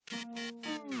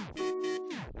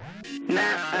Di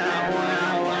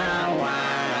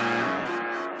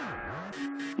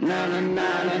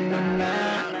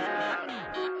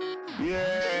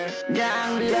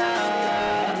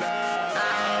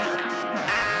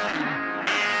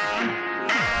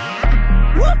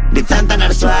tanta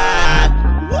narswat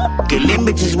Killing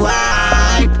bitches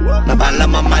white Napala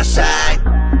mo masay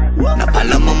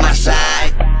Napala mo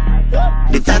masay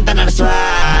Di tanta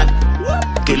narswat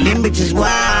Killing bitches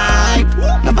white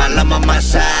Napala mo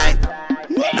masay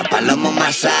Napala mo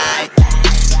masay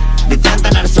Di tanta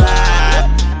narswat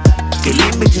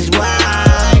Killing bitches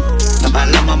white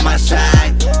Napala mo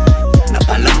masay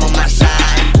Napala mo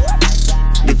masay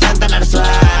Di tanta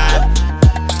narswat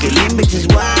Killing bitches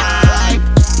white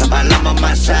Napala mo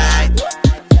masay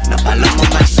Napala mo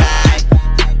masay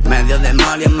Medio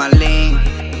demonio malín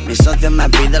Mi socio me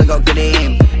pide algo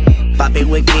cream Papi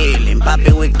we killing,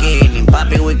 papi we killing,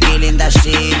 papi we killing that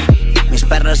shit. Mis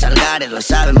perros algares lo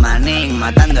saben manín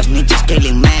Matando snitches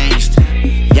killing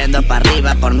mainstream Yendo pa'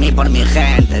 arriba por mí, por mi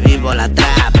gente Vivo la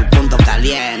trap, el punto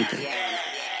caliente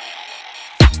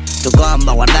Tu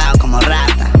combo guardado como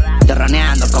rata Yo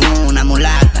roneando como una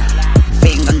mulata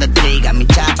Finger on the trigger, mi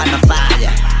chapa no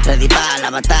falla Ready pa'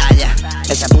 la batalla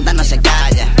Esa puta no se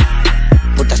calla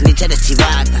Puta snitch eres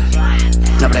chivata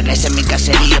No bregues en mi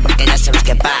caserío porque ya sabes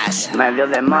qué pasa Medio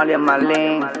demonio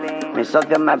malín Mi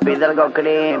socio me pide algo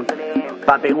cream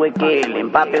Papi we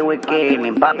killing, papi we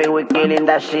killing, papi we killing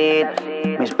that shit.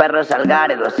 Mis perros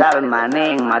algares lo saben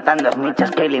manín Matando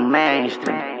snitches killing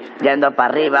mainstream Yendo pa'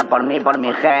 arriba por mí, por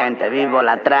mi gente Vivo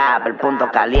la trap, el punto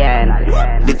caliente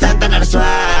Di tanta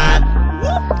narswat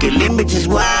Killing bitches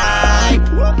white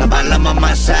Napala mo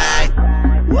masay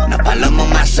Napala mo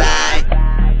masay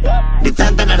Di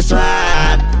tanta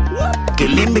narswat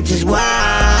Killing bitches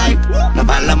white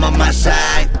Napala mo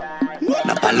masay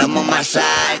Napala mo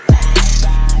masay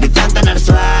Di tanta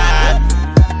narswat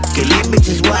Killing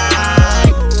bitches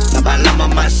white Napala mo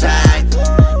masay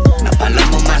Napala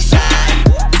mo masay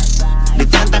Di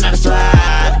tanta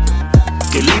narswat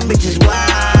Killing bitches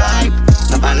white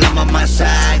Napala mo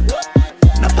masay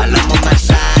Napala mo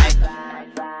masay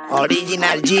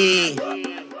Original G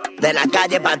De la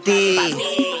calle pa' ti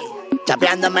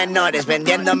Chapeando menores,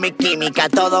 vendiendo mi química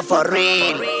Todo for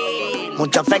real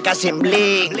Mucho feca sin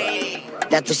bling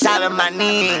Ya tú sabes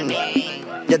manín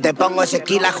Yo te pongo ese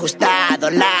kill ajustado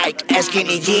Like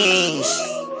skinny jeans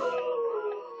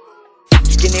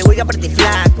Skinny wigga por ti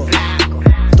flaco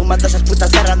Tumbando esas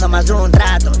putas cerrando más de un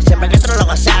trato Siempre que entro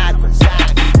lo saco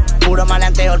Puro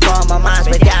maleanteo como más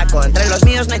bellaco Entre los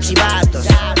míos no hay chivatos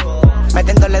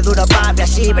Metiéndole duro papi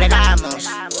así bregamos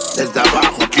Desde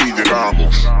abajo aquí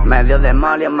llegamos Medio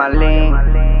demonio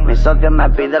malín Mi socio me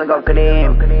pide algo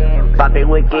cream Papi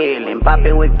we killing,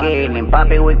 papi we killing,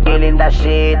 papi we killing that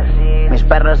shit. Mis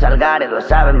perros algares lo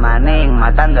saben manín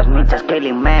Matando snitches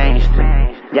killing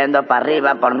mainstream Yendo pa'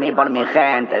 arriba por mí, por mi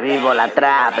gente Vivo la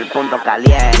trap, el punto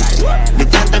caliente Di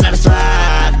tanta narswat